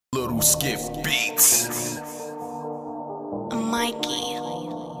Little Skiff Beats. MIKEYB.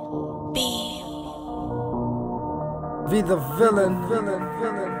 Be the villain,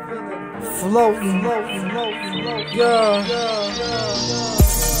 floating, yeah.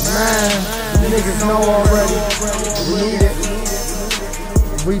 Man, niggas know already. We need it.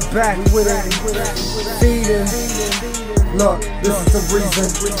 We back with it. Feeding. Look, this is the reason.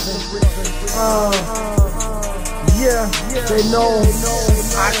 Yeah, they know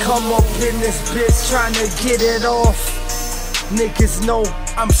I come up in this bitch trying to get it off. Niggas know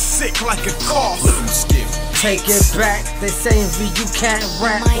I'm sick like a cough. Little Skiff. Take it back, they saying V, you can't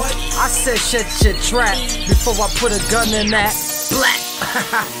rap. I said shut your trap before I put a gun in that. Black.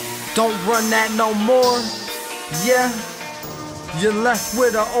 Don't run that no more. Yeah, you're left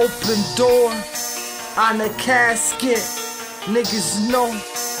with an open door on a casket. Niggas know.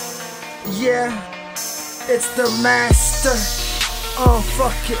 Yeah, it's the master.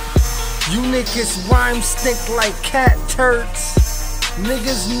 Fuck it. You niggas rhymes stink like cat turds.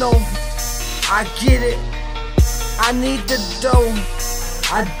 Niggas know I get it. I need the dough.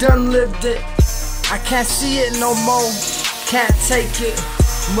 I done lived it. I can't see it no more. Can't take it.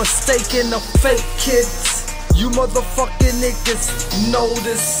 Mistaking the fake kids. You motherfucking niggas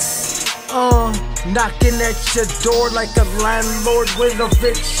notice. Knocking at your door like a landlord with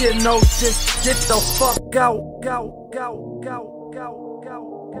eviction notice. Get the fuck out.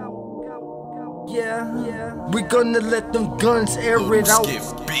 Yeah, we gonna let them guns air it out.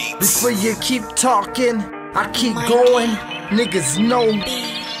 Before you keep talking, I keep going. Niggas know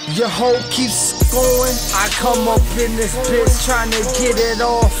your hoe keeps going. I come up in this bitch trying to get it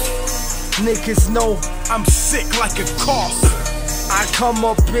off. Niggas know I'm sick like a cough. I come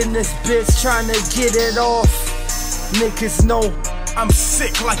up in this bitch trying to get it off. Niggas know I'm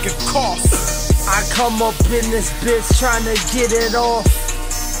sick like a cough. I come up in this bitch trying to get it off.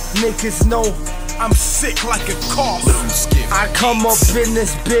 Niggas know I'm sick like a cough. I come up in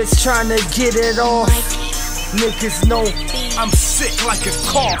this bitch trying to get it off. Niggas know I'm sick like a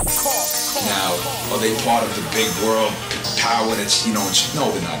cough. Now, are they part of the big world power that's, no,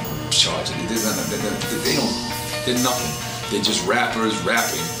 they're not in charge of it. They're nothing. They're just rappers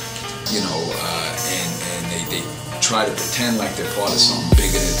rapping, and they try to pretend like they're part of something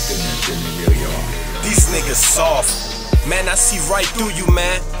bigger than they really are. These niggas soft. Man, I see right through you,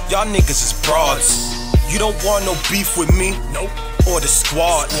 man. Y'all niggas is broads. You don't want no beef with me? Nope. Or the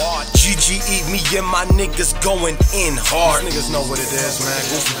squad. GGE, me and my niggas going in hard. These niggas know what it is, man.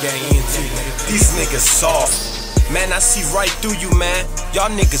 Goofy Gang ENT. These niggas soft. Man, I see right through you, man. Y'all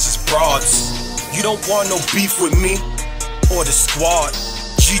niggas is broads. You don't want no beef with me? Or the squad.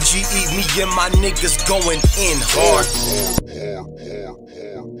 GGE, me and my niggas going in hard.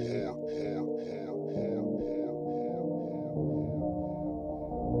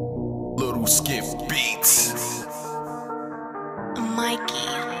 Little Skiff Beats. MIKEYB.